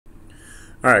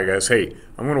Alright guys, hey,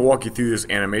 I'm going to walk you through this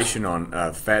animation on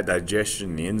fat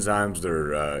digestion and the enzymes that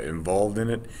are involved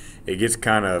in it. It gets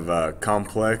kind of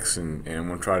complex and I'm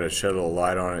going to try to shed a little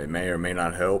light on it. It may or may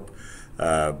not help.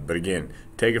 But again,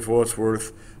 take it for what it's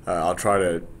worth. I'll try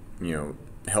to,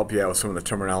 help you out with some of the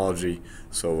terminology.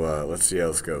 So let's see how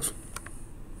this goes.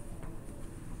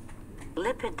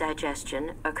 Lipid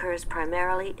digestion occurs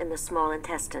primarily in the small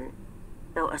intestine,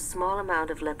 though a small amount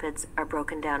of lipids are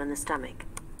broken down in the stomach.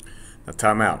 Now,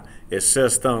 time out. It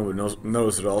says stomach, but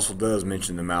notice it also does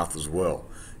mention the mouth as well.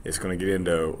 It's going to get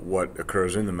into what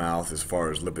occurs in the mouth as far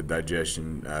as lipid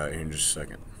digestion in just a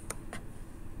second.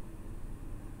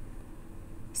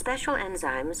 Special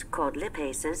enzymes called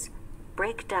lipases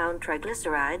break down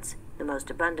triglycerides, the most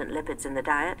abundant lipids in the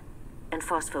diet, and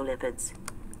phospholipids.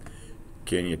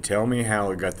 Can you tell me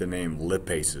how it got the name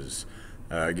lipases?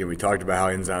 Again, we talked about how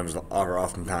enzymes are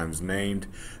oftentimes named.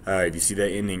 If you see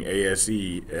that ending ASE,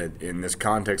 in this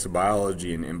context of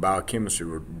biology and biochemistry,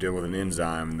 we're dealing with an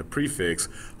enzyme, and the prefix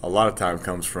a lot of time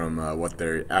comes from what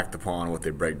they act upon, what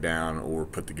they break down, or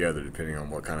put together, depending on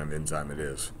what kind of enzyme it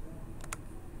is.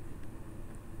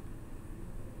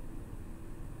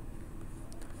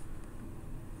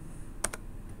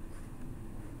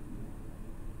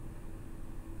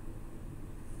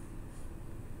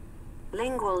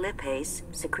 Lingual lipase,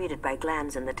 secreted by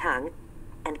glands in the tongue,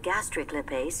 and gastric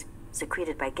lipase,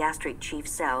 secreted by gastric chief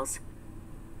cells,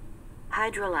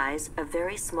 hydrolyze a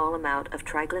very small amount of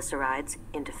triglycerides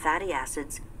into fatty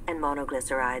acids and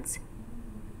monoglycerides.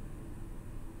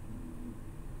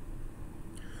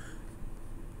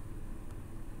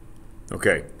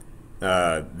 Okay,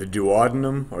 the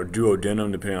duodenum or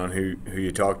duodenum, depending on who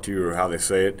you talk to or how they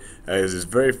say it, is this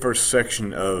very first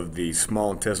section of the small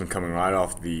intestine coming right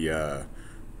off the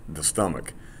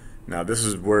stomach. Now, this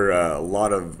is where a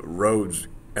lot of roads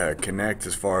connect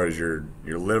as far as your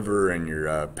liver and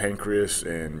your pancreas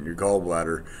and your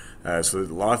gallbladder. So a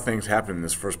lot of things happen in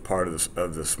this first part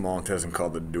of the small intestine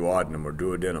called the duodenum or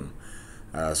duodenum.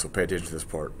 So pay attention to this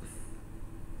part.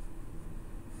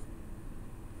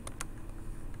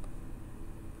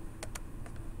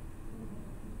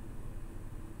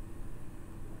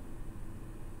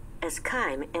 As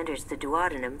chyme enters the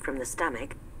duodenum from the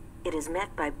stomach, it is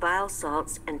met by bile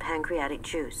salts and pancreatic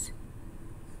juice.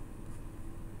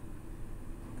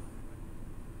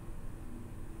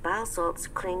 Bile salts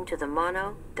cling to the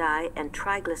mono, di, and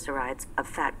triglycerides of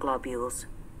fat globules.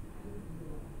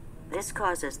 This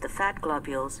causes the fat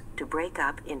globules to break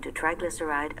up into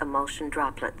triglyceride emulsion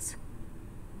droplets.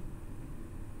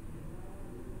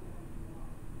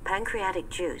 Pancreatic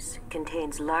juice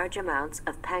contains large amounts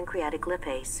of pancreatic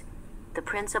lipase, the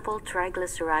principal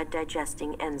triglyceride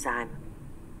digesting enzyme.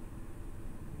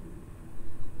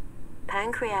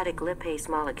 Pancreatic lipase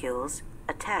molecules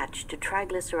attach to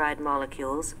triglyceride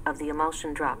molecules of the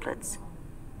emulsion droplets.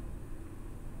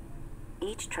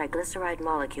 Each triglyceride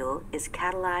molecule is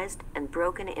catalyzed and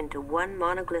broken into one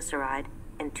monoglyceride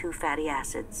and two fatty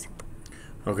acids.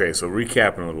 Okay, so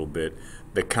recapping a little bit,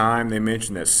 the chyme, they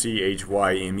mentioned that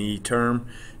CHYME term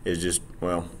is just,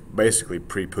 well, basically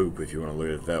pre-poop, if you want to look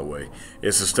at it that way.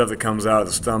 It's the stuff that comes out of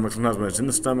the stomach. Sometimes when it's in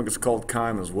the stomach, it's called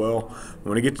chyme as well.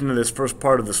 When it gets into this first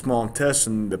part of the small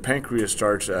intestine, the pancreas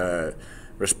starts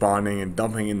responding and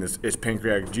dumping in its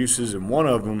pancreatic juices, and one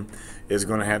of them is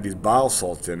going to have these bile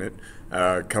salts in it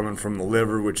coming from the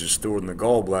liver, which is stored in the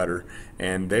gallbladder,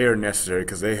 and they are necessary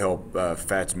because they help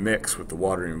fats mix with the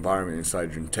watery environment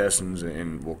inside your intestines,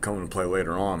 and will come into play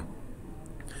later on.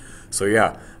 So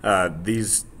yeah,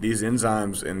 these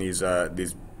enzymes and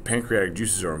these pancreatic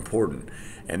juices are important.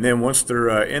 And then once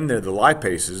they're in there, the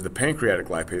lipases, the pancreatic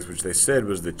lipase, which they said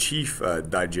was the chief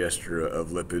digester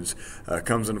of lipids,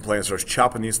 comes into play and starts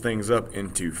chopping these things up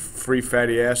into free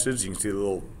fatty acids. You can see the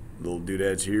little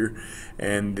doodads here,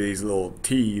 and these little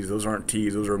T's. Those aren't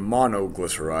T's; those are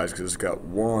monoglycerides because it's got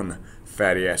one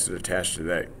fatty acid attached to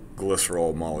that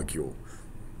glycerol molecule.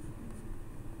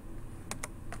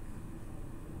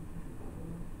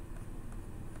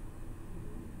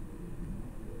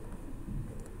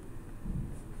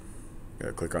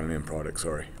 Gotta click on an end product,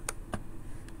 sorry.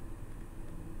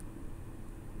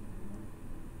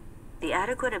 The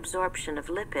adequate absorption of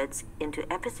lipids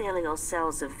into epithelial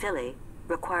cells of villi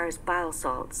requires bile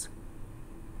salts.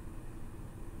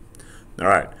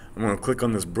 Alright, I'm going to click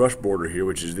on this brush border here,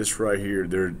 which is this right here.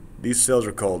 These cells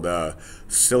are called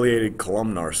ciliated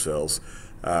columnar cells.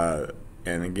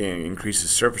 And again, it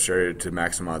increases surface area to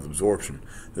maximize absorption.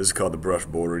 This is called the brush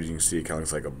border. As you can see, it kind of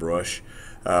looks like a brush.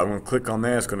 I'm going to click on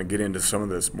that. It's going to get into some of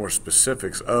the more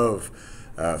specifics of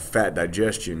fat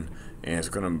digestion, and it's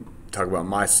going to talk about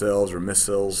micelles or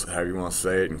micelles, however you want to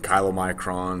say it, and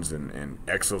chylomicrons and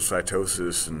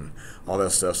exocytosis and all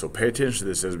that stuff. So pay attention to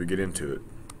this as we get into it.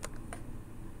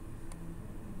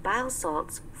 Bile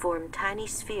salts form tiny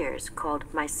spheres called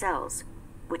micelles,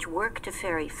 which work to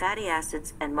ferry fatty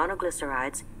acids and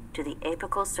monoglycerides to the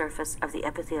apical surface of the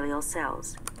epithelial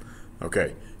cells.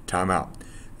 Okay, time out.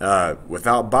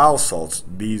 Without bile salts,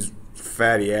 these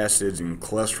fatty acids and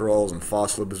cholesterols and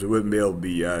phospholipids wouldn't be able to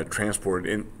be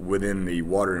transported within the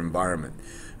water environment.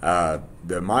 The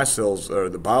micelles or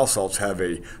the bile salts have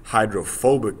a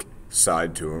hydrophobic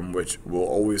side to them, which will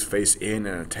always face in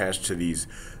and attach to these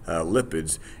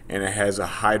lipids, and it has a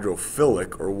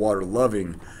hydrophilic or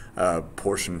water-loving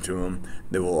portion to them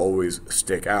that will always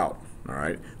stick out. All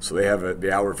right, so they have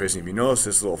the outward facing. If you notice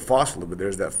this little phospholipid,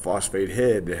 there's that phosphate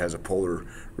head that has a polar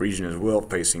region as well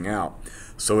facing out.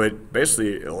 So it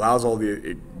basically allows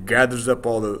it gathers up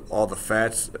all the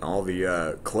fats, all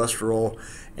the cholesterol,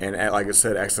 and like I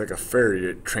said, acts like a ferry.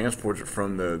 It transports it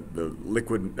from the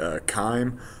liquid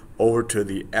chyme over to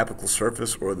the apical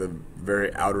surface, or the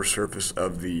very outer surface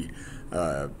of the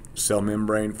cell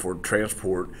membrane, for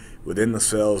transport within the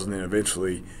cells and then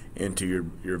eventually into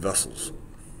your vessels.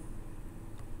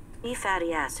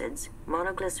 Fatty acids,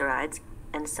 monoglycerides,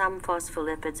 and some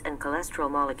phospholipids and cholesterol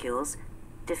molecules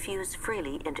diffuse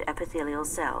freely into epithelial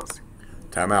cells.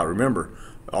 Time out. Remember,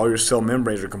 all your cell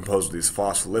membranes are composed of these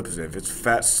phospholipids, and if it's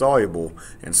fat soluble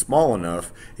and small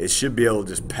enough, it should be able to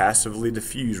just passively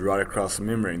diffuse right across the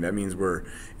membrane. That means where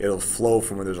it'll flow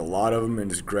from where there's a lot of them, and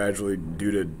just gradually,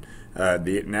 due to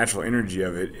the natural energy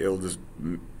of it, it'll just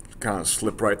kind of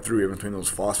slip right through in between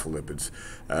those phospholipids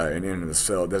and into the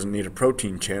cell. It doesn't need a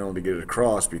protein channel to get it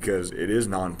across because it is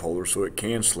nonpolar, so it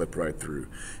can slip right through.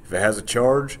 If it has a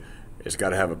charge, it's got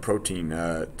to have a protein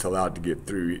to allow it to get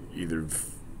through, either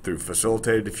through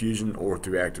facilitated diffusion or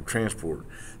through active transport.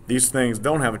 These things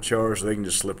don't have a charge, so they can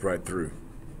just slip right through.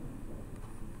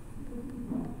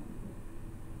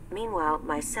 Meanwhile,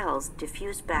 micelles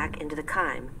diffuse back into the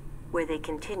chyme, where they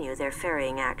continue their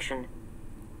ferrying action.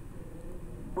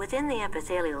 Within the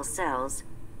epithelial cells,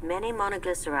 many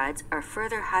monoglycerides are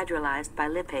further hydrolyzed by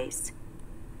lipase.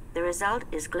 The result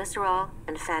is glycerol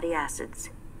and fatty acids.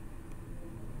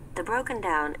 The broken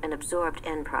down and absorbed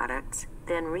end products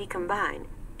then recombine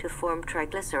to form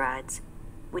triglycerides,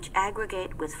 which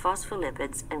aggregate with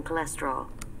phospholipids and cholesterol.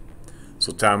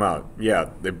 So time out.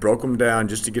 Yeah, they broke them down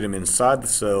just to get them inside the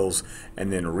cells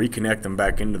and then reconnect them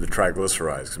back into the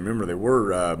triglycerides. 'Cause remember, they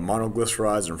were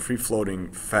monoglycerides and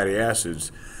free-floating fatty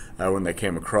acids when they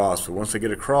came across. But once they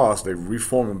get across, they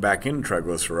reform them back into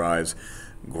triglycerides,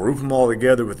 group them all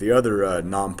together with the other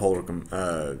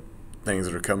nonpolar things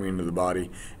that are coming into the body,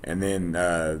 and then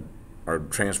are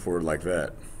transported like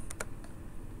that.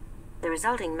 The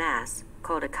resulting mass,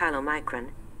 called a chylomicron,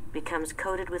 becomes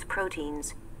coated with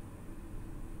proteins.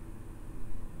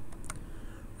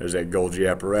 There's that Golgi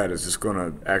apparatus. It's going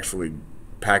to actually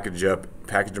package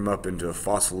them up into a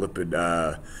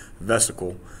phospholipid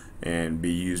vesicle and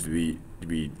be used to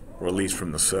be released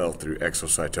from the cell through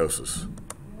exocytosis.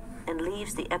 And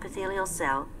leaves the epithelial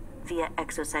cell via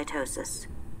exocytosis.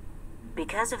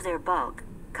 Because of their bulk,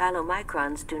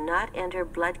 chylomicrons do not enter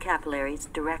blood capillaries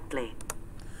directly.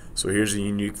 So here's the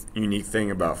unique thing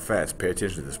about fats. Pay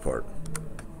attention to this part.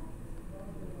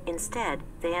 Instead,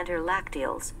 they enter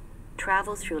lacteals,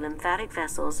 travel through lymphatic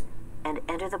vessels, and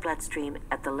enter the bloodstream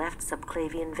at the left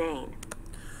subclavian vein.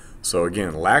 So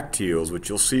again, lacteals, which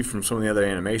you'll see from some of the other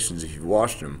animations if you've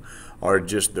watched them, are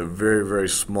just the very, very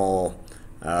small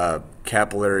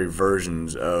capillary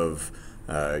versions of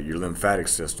your lymphatic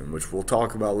system, which we'll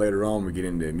talk about later on when we get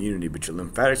into immunity. But your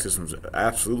lymphatic system is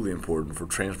absolutely important for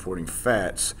transporting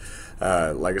fats,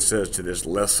 like it says, to this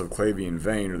left subclavian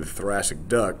vein or the thoracic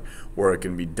duct, where it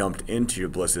can be dumped into your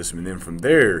blood system, and then from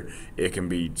there it can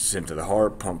be sent to the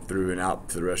heart, pumped through and out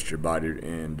to the rest of your body,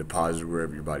 and deposited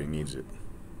wherever your body needs it.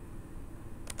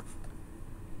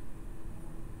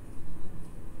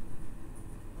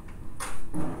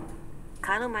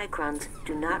 Chylomicrons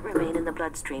do not remain in the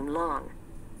bloodstream long.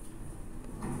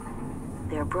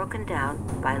 They are broken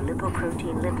down by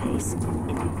lipoprotein lipase.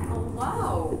 Oh,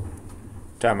 wow.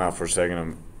 Time out for a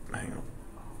second. Hang on.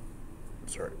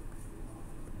 Sorry.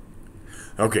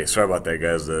 Okay, sorry about that,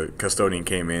 guys. The custodian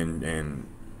came in and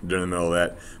during the middle of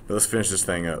that. But let's finish this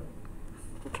thing up.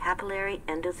 Capillary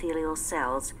endothelial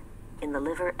cells in the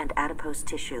liver and adipose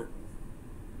tissue.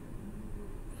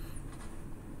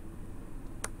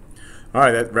 All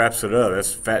right, that wraps it up.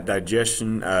 That's fat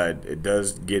digestion. It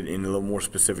does get in a little more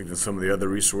specific than some of the other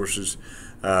resources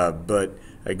But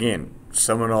again,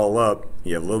 sum it all up,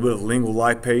 you have a little bit of lingual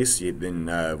lipase. Then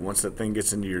once that thing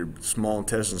gets into your small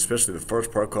intestine, especially the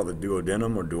first part called the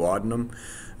duodenum or duodenum,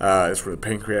 that's where the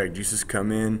pancreatic juices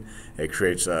come in. It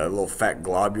creates little fat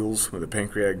globules where the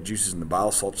pancreatic juices and the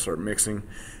bile salts start mixing.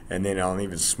 And then on an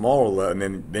even smaller level,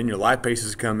 and then your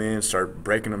lipases come in, start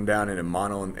breaking them down into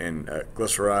mono and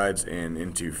glycerides and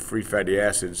into free fatty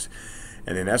acids.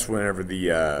 And then that's whenever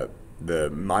the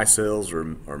micelles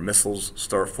or micelles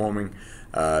start forming,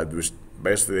 which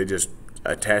basically they just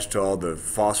attach to all the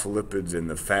phospholipids and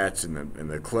the fats and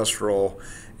the cholesterol,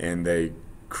 and they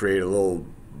create a little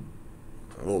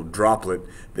droplet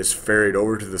that's ferried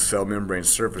over to the cell membrane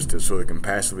surface so it can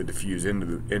passively diffuse into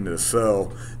the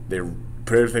cell. They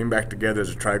put everything back together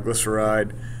as a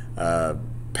triglyceride,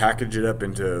 package it up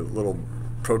into a little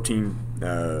protein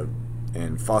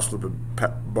and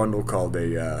phospholipid bundle called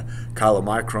a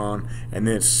chylomicron, and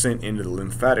then it's sent into the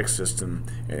lymphatic system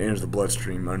and enters the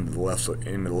bloodstream into the left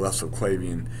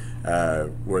subclavian,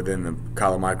 where then the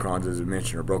chylomicrons, as I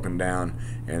mentioned, are broken down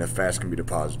and the fats can be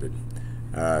deposited.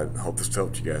 Hope this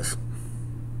helped you guys.